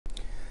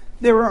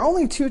There are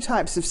only two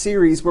types of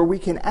series where we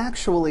can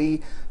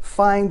actually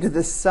find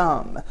the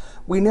sum.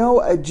 We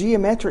know a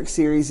geometric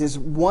series is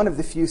one of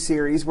the few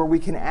series where we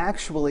can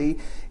actually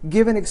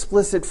give an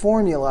explicit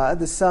formula,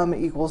 the sum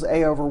equals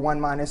a over 1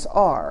 minus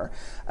r.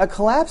 A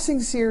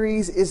collapsing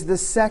series is the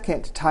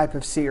second type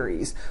of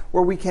series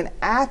where we can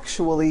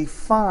actually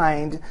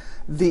find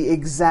the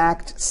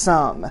exact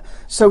sum.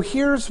 So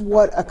here's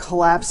what a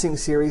collapsing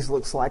series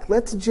looks like.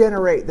 Let's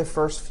generate the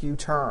first few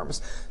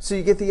terms so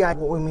you get the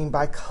idea of what we mean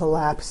by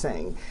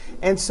collapsing.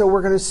 And so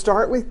we're going to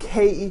start with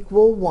k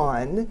equal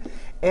 1.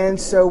 And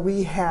so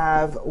we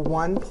have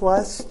 1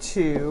 plus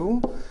 2,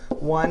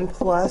 1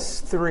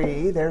 plus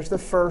 3. There's the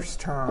first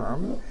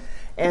term.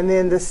 And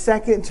then the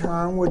second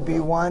term would be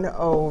 1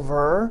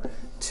 over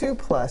 2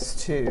 plus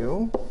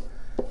 2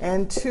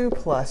 and 2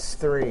 plus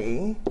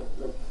 3.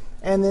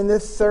 And then the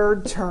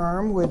third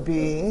term would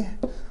be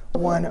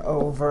 1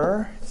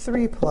 over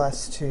 3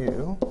 plus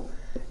 2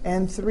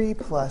 and 3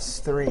 plus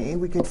 3.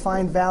 We could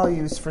find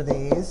values for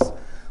these.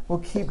 We'll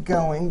keep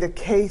going. The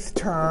kth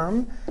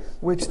term,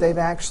 which they've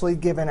actually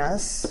given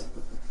us,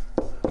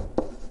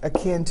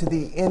 akin to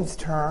the nth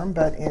term,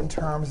 but in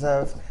terms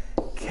of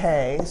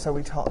k, so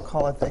we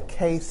call it the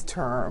kth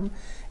term.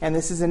 And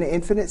this is an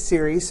infinite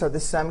series, so the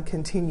sum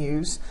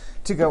continues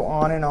to go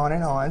on and on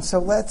and on. So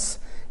let's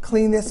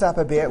clean this up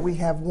a bit. We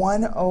have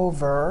 1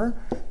 over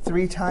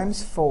 3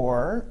 times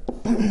 4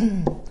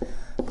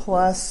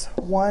 plus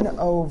 1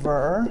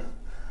 over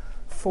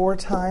 4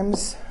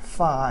 times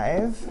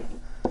 5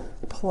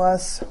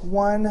 plus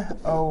 1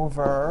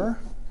 over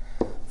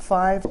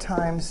 5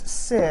 times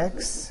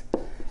 6,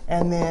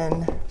 and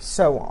then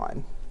so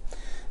on.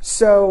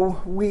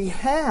 So we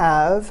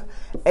have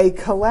a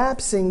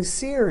collapsing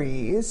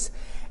series,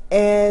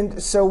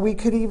 and so we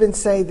could even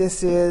say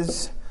this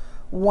is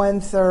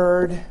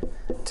 1/3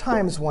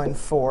 times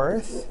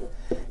 1/4,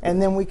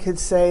 and then we could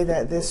say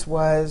that this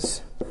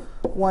was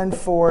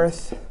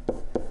 1/4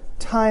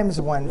 times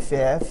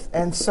 1/5,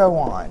 and so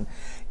on.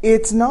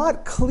 It's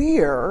not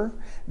clear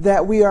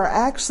that we are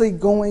actually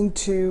going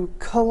to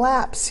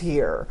collapse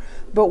here,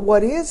 but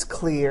what is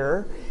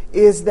clear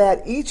is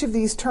that each of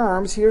these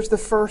terms, here's the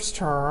first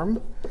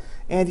term,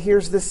 and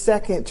here's the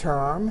second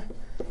term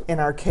in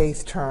our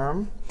kth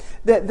term,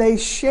 that they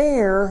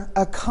share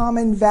a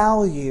common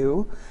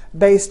value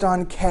based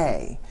on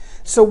k.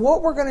 So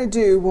what we're going to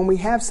do when we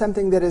have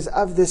something that is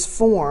of this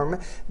form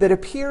that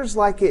appears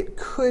like it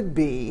could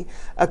be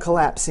a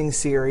collapsing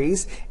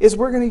series is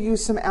we're going to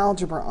use some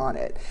algebra on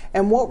it.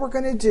 And what we're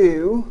going to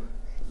do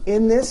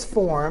in this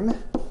form,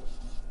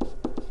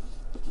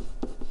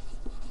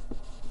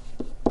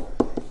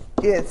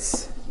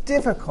 it's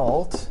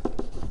difficult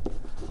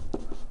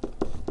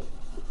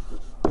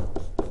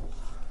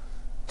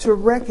to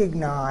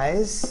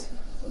recognize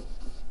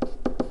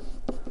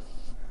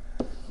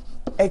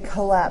a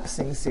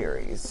collapsing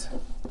series.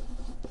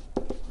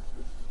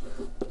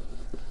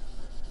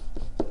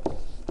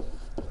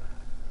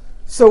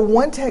 So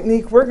one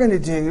technique we're going to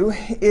do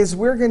is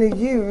we're going to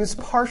use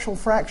partial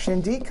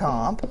fraction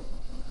decomp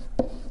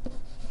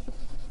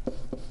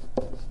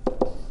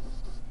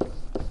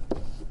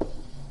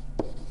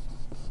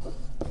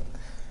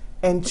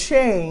and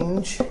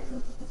change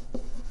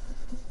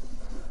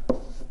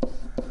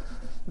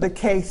the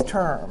kth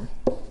term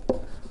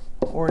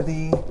or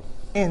the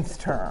nth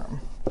term,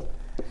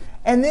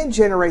 and then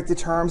generate the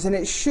terms, and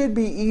it should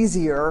be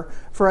easier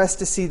for us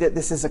to see that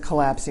this is a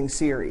collapsing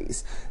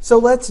series. So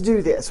let's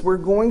do this. We're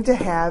going to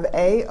have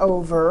a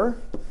over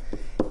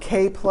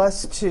k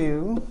plus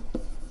 2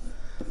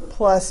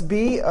 plus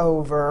b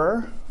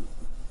over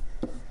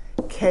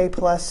k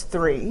plus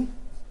 3.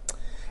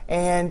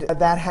 And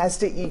that has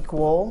to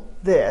equal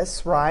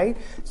this, right?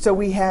 So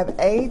we have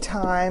a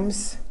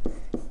times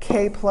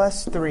k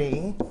plus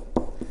 3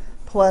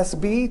 plus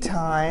b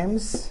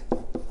times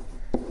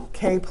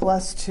k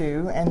plus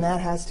 2, and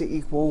that has to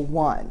equal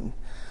 1.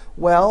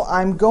 Well,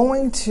 I'm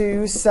going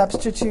to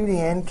substitute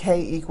in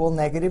k equal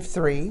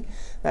 -3.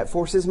 That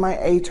forces my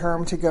a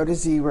term to go to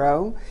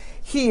 0.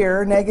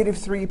 Here,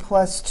 -3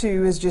 plus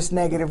 2 is just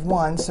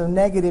 -1, so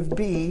negative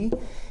b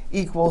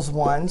equals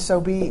 1. So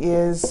b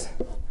is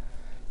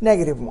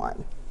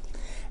 -1.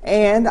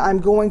 And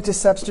I'm going to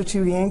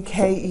substitute in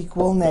k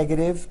equal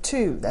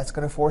 -2. That's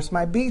going to force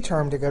my b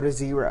term to go to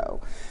 0.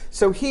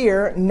 So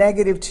here,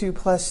 -2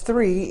 plus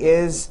 3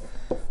 is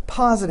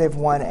positive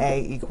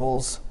 1a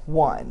equals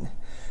 1.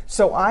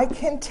 So I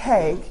can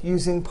take,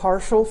 using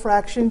partial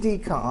fraction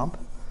decomp,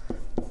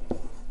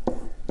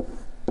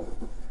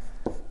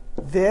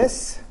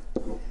 this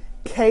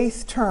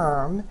kth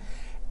term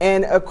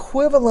and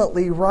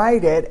equivalently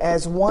write it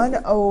as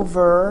 1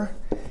 over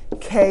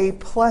k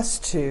plus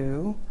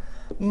 2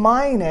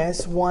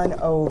 minus 1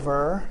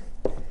 over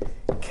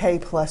k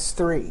plus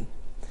 3.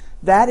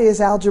 That is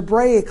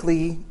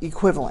algebraically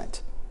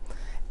equivalent.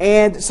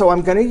 And so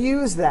I'm going to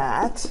use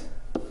that.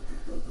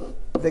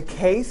 The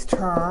kth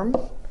term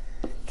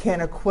can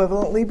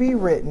equivalently be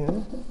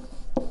written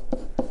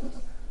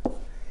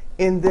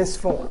in this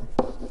form.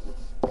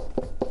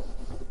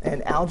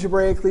 And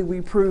algebraically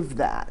we proved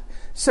that.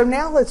 So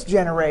now let's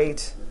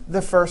generate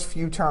the first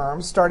few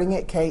terms, starting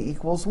at k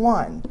equals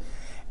 1.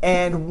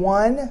 And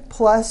 1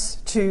 plus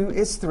 2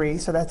 is 3,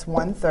 so that's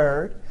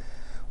 1/3.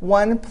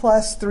 1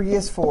 plus 3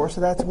 is 4, so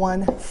that's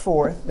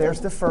 1/4. There's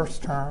the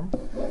first term.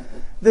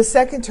 The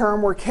second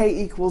term, where k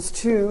equals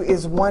 2,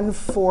 is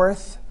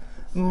 1/4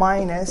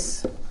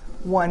 minus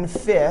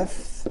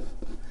 1/5.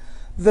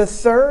 The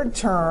third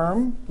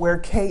term, where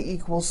k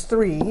equals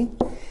 3,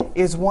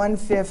 is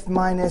 1/5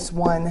 minus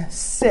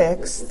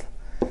 1/6.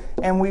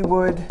 And we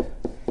would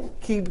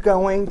keep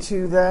going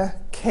to the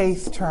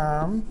kth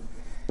term,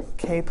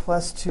 k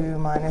plus 2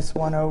 minus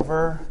 1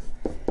 over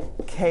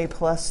k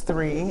plus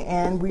 3,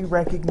 and we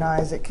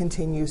recognize it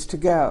continues to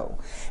go.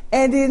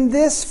 And in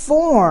this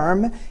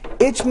form,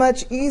 it's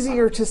much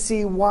easier to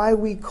see why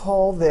we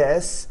call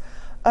this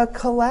a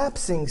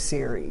collapsing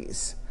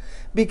series,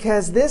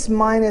 because this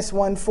minus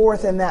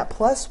 1/4 and that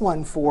plus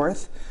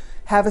 1/4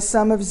 have a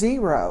sum of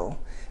 0.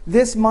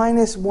 This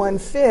minus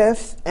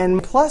 1/5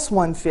 and plus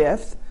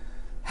 1/5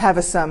 have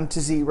a sum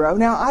to 0.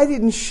 Now, I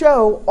didn't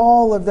show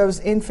all of those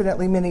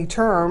infinitely many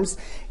terms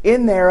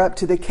in there up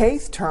to the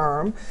kth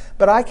term,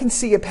 but I can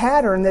see a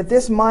pattern that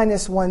this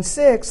minus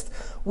 1/6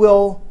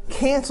 will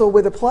cancel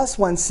with a plus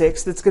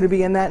 1/6 that's going to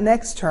be in that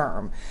next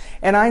term.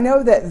 And I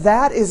know that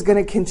that is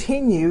going to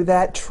continue,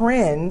 that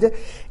trend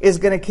is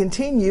going to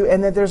continue,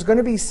 and that there's going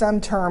to be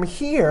some term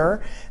here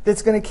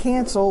that's going to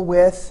cancel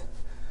with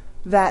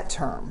that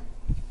term.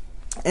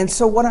 And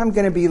so what I'm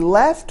going to be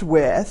left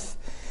with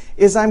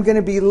is I'm going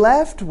to be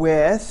left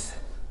with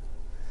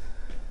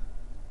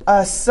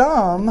a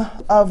sum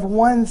of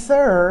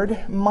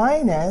 1/3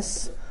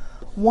 minus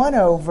 1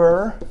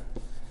 over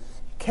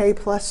k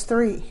plus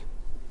 3.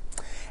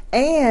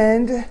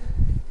 And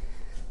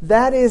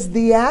that is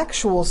the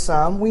actual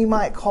sum. We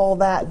might call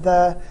that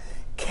the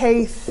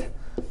kth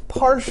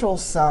partial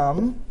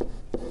sum.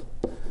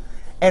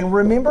 And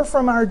remember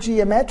from our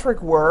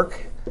geometric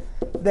work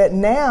that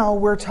now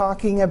we're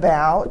talking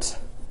about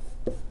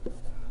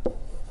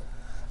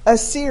a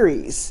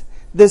series.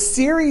 The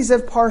series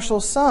of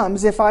partial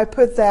sums, if I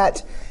put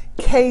that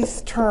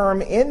kth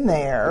term in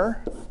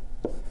there,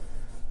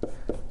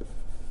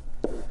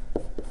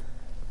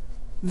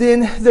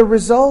 then the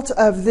result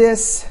of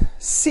this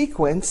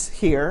sequence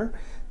here,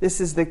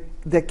 this is the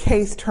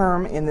kth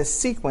term in the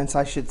sequence,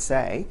 I should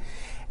say.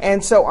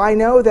 And so I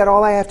know that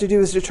all I have to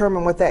do is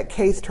determine what that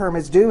kth term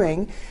is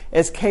doing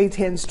as k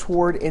tends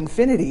toward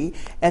infinity,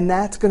 and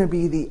that's going to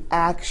be the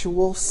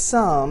actual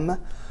sum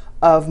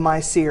of my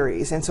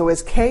series. And so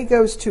as k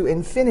goes to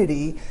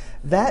infinity,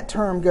 that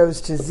term goes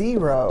to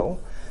 0.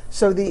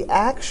 So the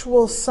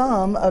actual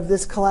sum of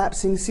this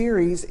collapsing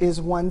series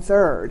is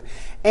 1/3.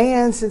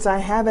 And since I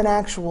have an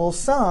actual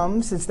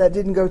sum, since that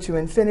didn't go to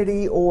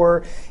infinity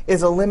or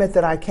is a limit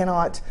that I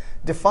cannot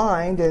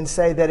define and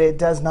say that it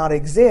does not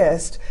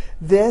exist,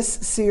 this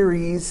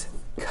series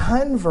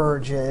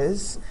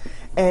converges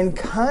and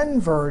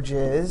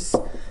converges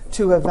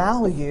to a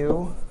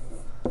value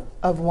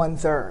of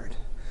 1/3.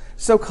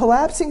 So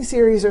collapsing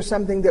series are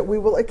something that we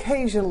will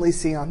occasionally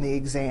see on the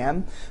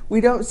exam. We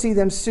don't see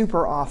them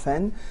super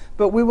often,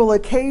 but we will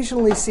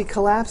occasionally see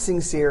collapsing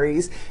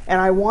series,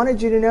 and I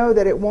wanted you to know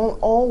that it won't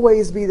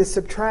always be the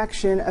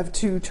subtraction of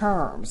two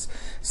terms.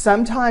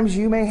 Sometimes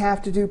you may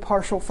have to do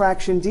partial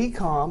fraction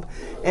decomp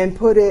and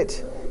put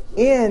it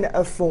in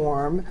a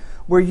form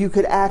where you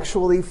could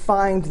actually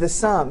find the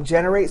sum,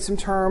 generate some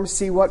terms,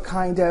 see what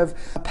kind of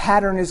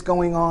pattern is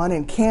going on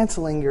in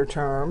canceling your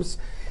terms.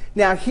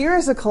 Now, here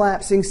is a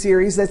collapsing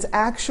series that's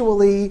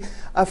actually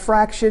a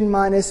fraction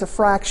minus a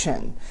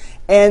fraction.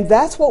 And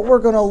that's what we're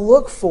going to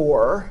look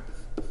for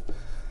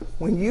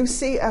when you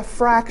see a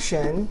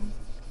fraction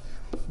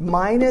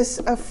minus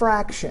a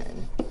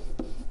fraction.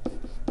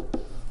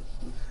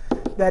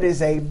 That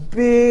is a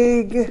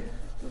big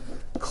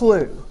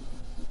clue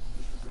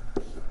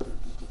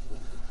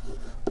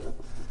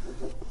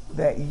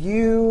that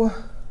you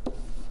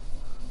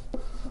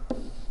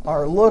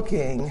are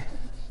looking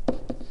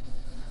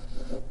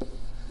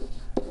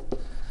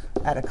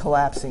at a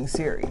collapsing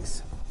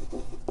series.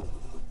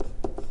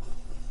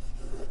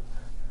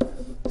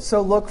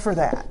 So look for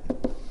that.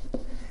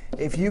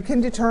 If you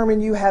can determine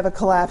you have a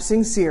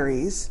collapsing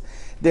series,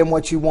 then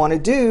what you want to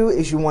do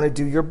is you want to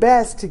do your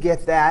best to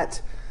get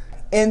that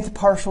nth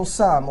partial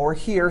sum, or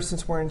here,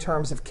 since we're in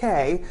terms of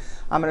k,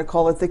 I'm going to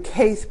call it the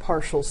kth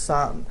partial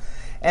sum.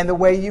 And the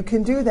way you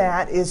can do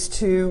that is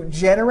to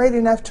generate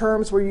enough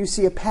terms where you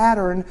see a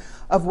pattern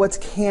of what's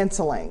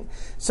canceling.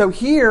 So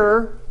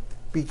here,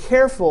 be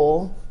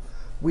careful.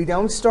 We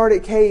don't start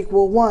at k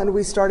equal 1,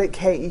 we start at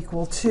k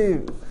equal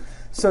 2.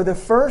 So the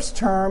first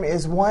term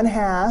is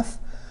 1/2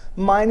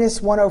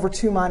 minus 1 over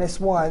 2 minus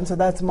 1, so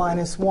that's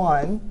minus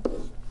 1.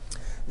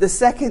 The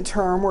second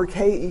term, where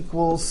k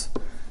equals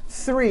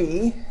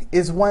 3,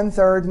 is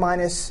 1/3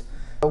 minus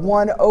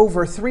 1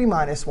 over 3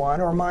 minus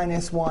 1, or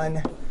minus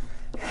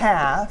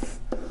 1/2.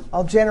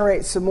 I'll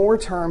generate some more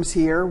terms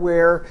here,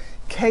 where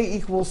k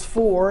equals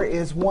 4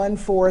 is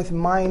 1/4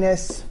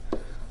 minus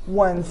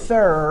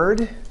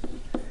 1/3.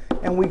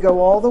 And we go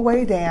all the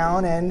way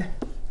down, and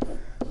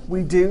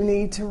we do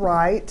need to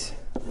write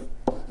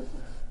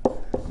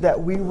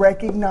that we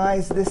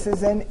recognize this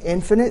is an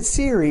infinite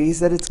series,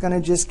 that it's going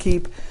to just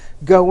keep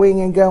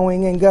going and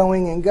going and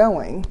going and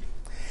going.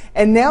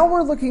 And now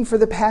we're looking for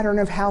the pattern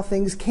of how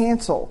things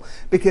cancel,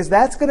 because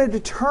that's going to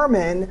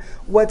determine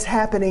what's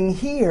happening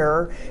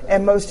here,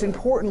 and most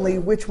importantly,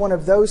 which one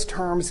of those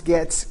terms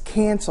gets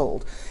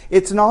canceled.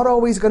 It's not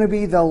always going to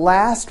be the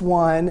last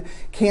one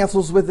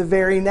cancels with the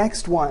very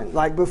next one.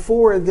 Like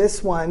before,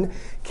 this one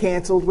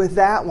canceled with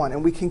that one,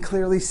 and we can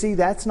clearly see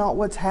that's not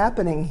what's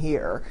happening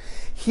here.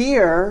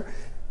 Here,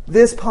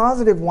 this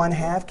positive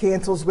 1/2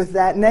 cancels with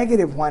that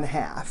negative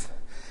 1/2.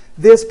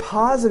 This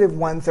positive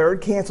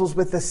 1/3 cancels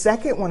with the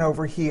second one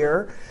over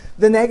here,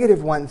 the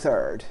negative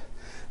 1/3.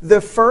 The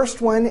first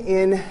one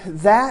in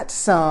that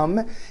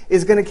sum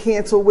is going to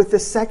cancel with the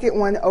second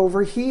one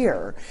over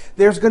here.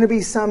 There's going to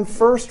be some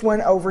first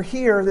one over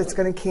here that's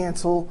going to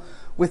cancel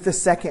with the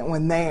second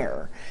one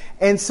there.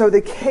 And so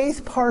the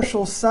kth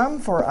partial sum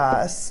for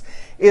us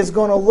is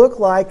going to look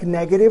like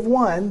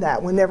 -1,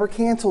 that one never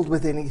canceled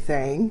with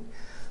anything,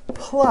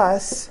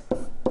 plus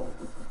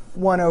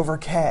 1 over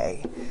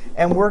k.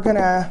 And we're going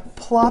to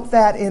plop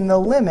that in the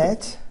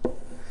limit,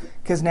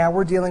 because now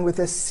we're dealing with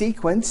a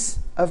sequence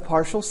of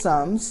partial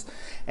sums.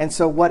 And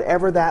so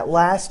whatever that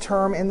last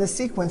term in the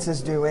sequence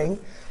is doing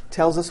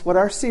tells us what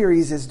our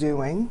series is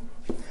doing.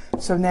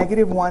 So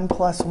 -1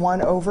 plus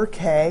 1 over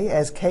k,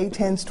 as k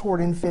tends toward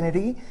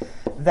infinity,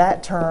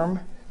 that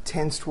term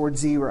tends toward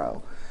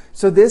 0.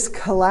 So this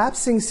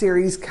collapsing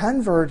series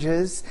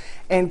converges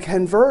and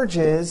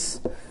converges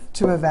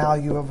to a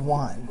value of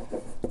 1.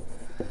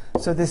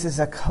 So this is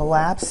a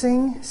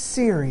collapsing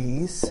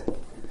series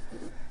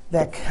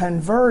that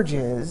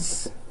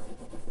converges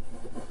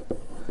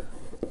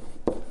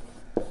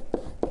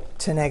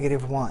to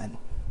 -1.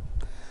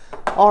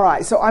 All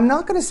right, so I'm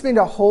not going to spend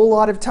a whole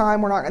lot of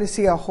time. We're not going to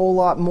see a whole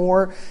lot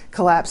more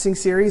collapsing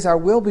series. I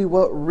will be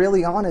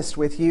really honest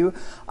with you.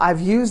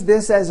 I've used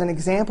this as an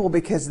example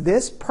because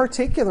this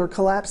particular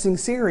collapsing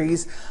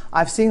series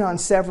I've seen on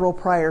several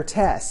prior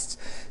tests.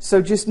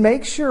 So just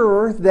make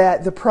sure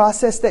that the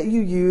process that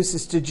you use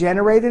is to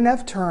generate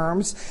enough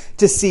terms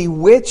to see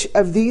which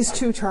of these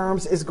two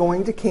terms is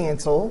going to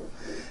cancel.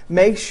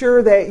 Make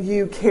sure that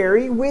you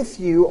carry with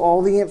you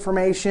all the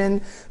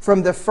information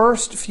from the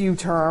first few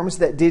terms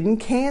that didn't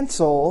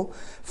cancel.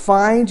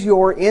 Find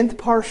your nth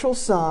partial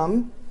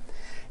sum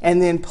and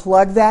then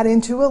plug that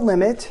into a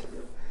limit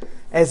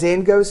as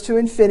n goes to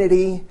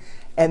infinity,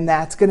 and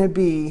that's going to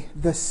be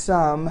the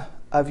sum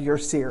of your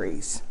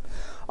series.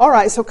 All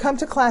right, so come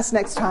to class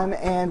next time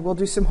and we'll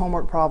do some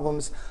homework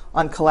problems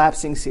on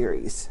collapsing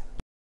series.